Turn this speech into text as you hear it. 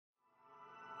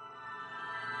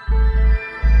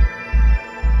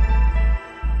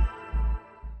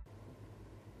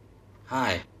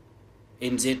Hi,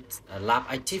 in this lab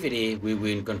activity, we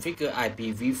will configure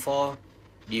IPv4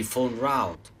 default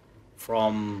route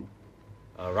from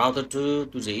router 2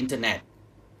 to the internet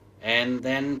and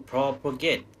then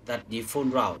propagate that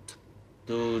default route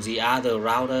to the other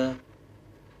router,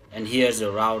 and here's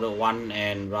the router 1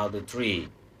 and router 3,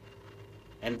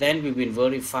 and then we will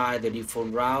verify the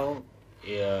default route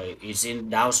is in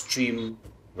downstream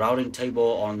routing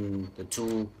table on the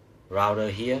two router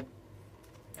here,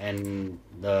 and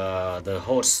the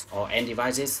host or end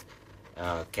devices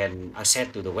can access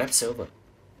to the web server.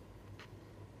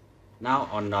 Now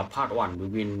on part 1,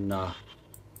 we will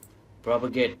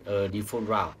propagate a default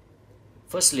route.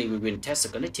 Firstly, we will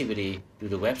test the connectivity to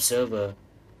the web server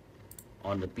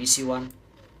on the PC1.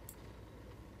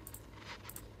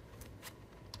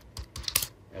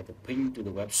 Add the ping to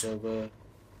the web server.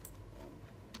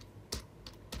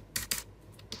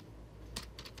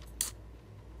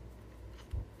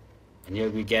 And here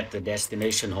we get the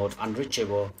destination host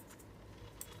unreachable.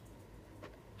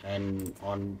 And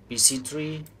on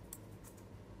PC3,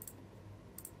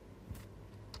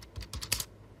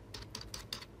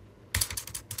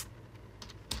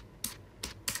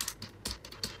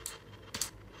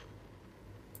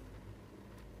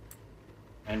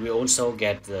 and we also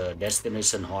get the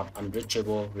destination host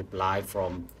unreachable reply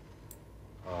from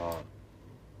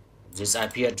this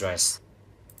IP address.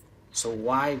 So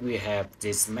why we have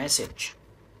this message?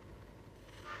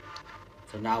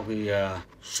 So now we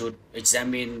should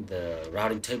examine the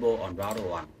routing table on router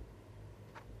 1.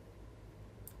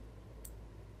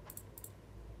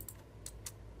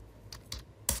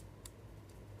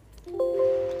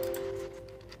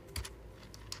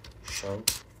 Show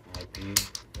IP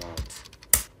route.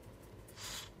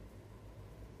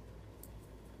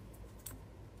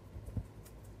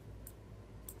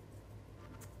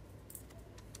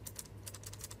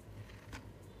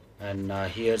 And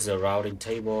here's the routing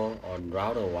table on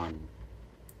router 1,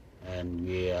 and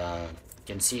we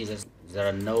can see that there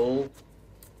are no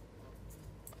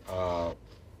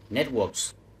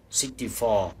networks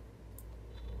 64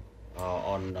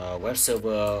 on web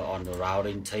server on the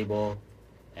routing table,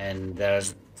 and there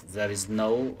is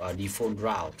no default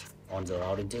route on the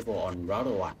routing table on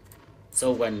router 1.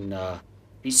 So when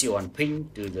PC1 ping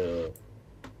to the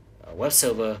web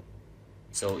server,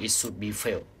 so it should be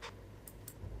failed.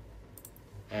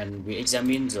 And we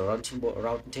examine the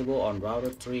routing table on router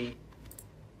 3.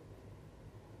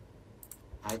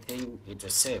 I think it's the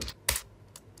same.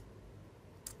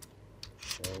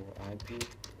 Show IP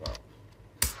route.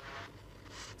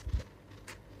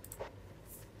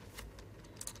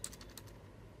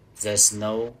 There's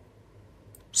no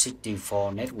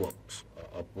 64 networks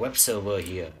of web server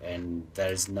here, and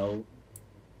there is no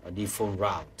default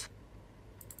route.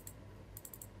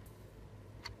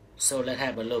 So let's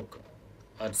have a look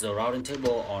at the routing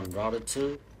table on router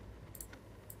 2.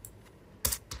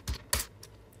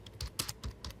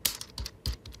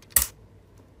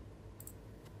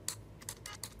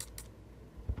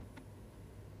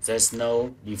 There's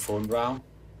no default route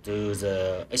to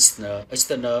the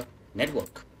external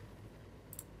network.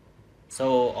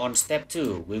 So on step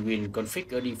 2, we will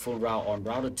configure default route on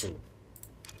router 2.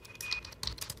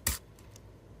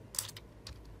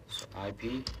 So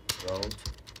IP route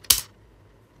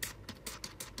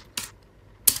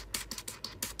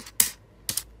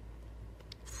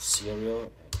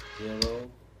serial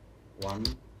 010.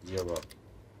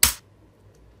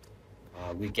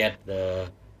 We get the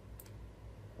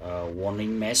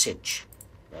warning message,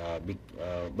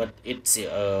 but it's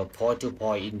a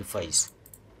point-to-point interface,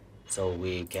 so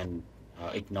we can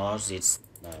ignore this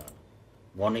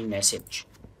warning message.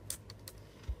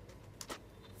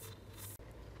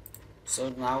 So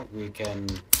now we can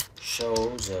show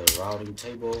the routing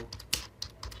table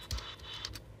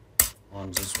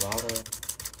on this router,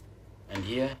 and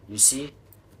here you see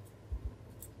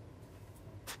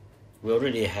we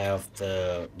already have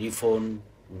the default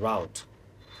route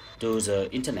to the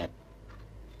internet,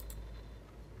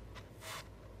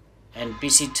 and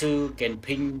PC2 can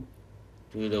ping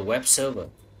to the web server.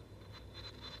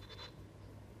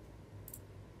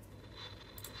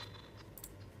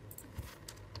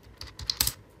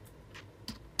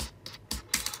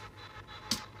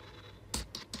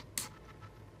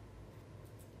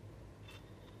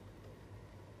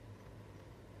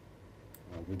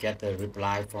 We get the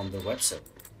reply from the web server,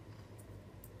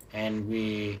 and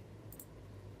we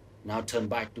now turn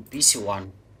back to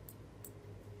PC1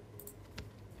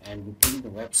 and we ping the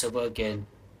web server again.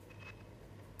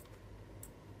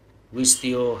 We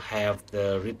still have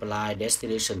the reply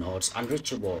destination host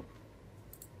unreachable.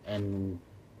 And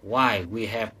why we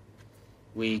have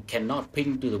we cannot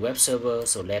ping to the web server,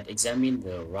 so let's examine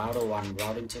the router 1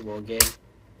 routing table again.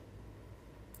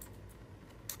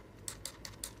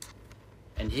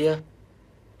 And here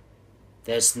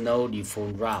there's no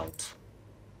default route,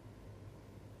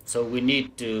 so we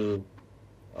need to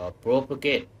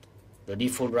propagate the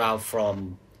default route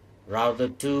from router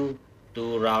 2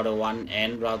 to router 1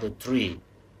 and router 3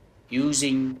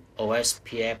 using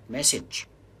OSPF message.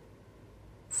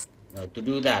 To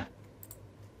do that,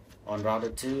 on router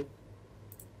 2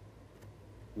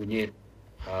 we need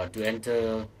to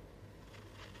enter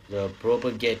the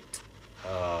propagate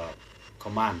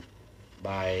command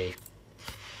by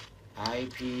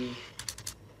IP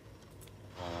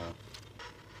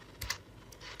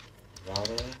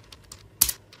router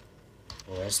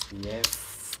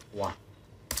OSPF1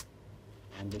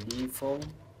 and the default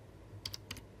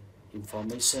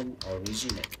information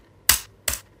originate.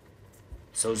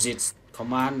 So this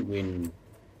command will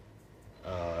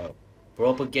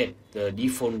propagate the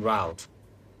default route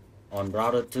on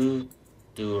router 2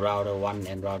 to router 1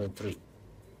 and router 3.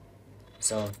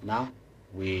 So now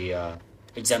we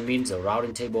examine the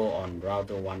routing table on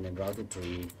router 1 and router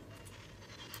 3.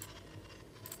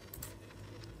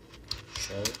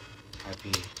 Show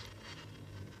IP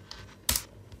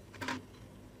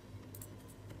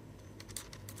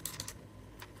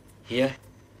here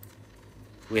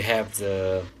we have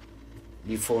the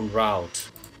default route.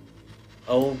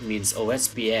 O means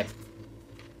OSPF,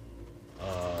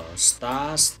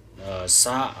 star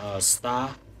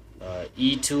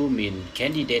E2 mean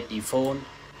candidate default,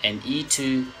 and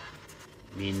E2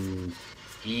 mean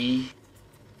the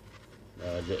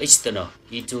external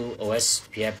E2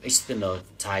 OSPF external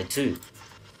type 2.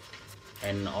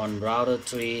 And on router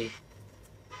 3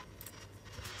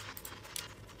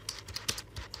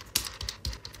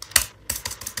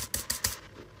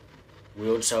 we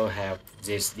also have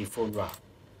this default route.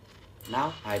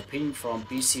 Now I ping from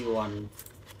PC1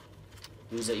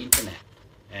 to the internet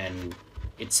and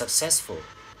it's successful.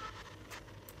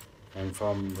 And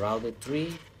from router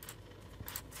 3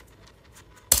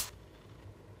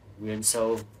 we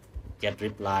also get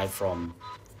reply from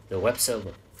the web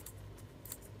server.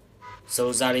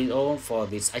 So that is all for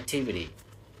this activity.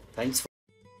 Thanks for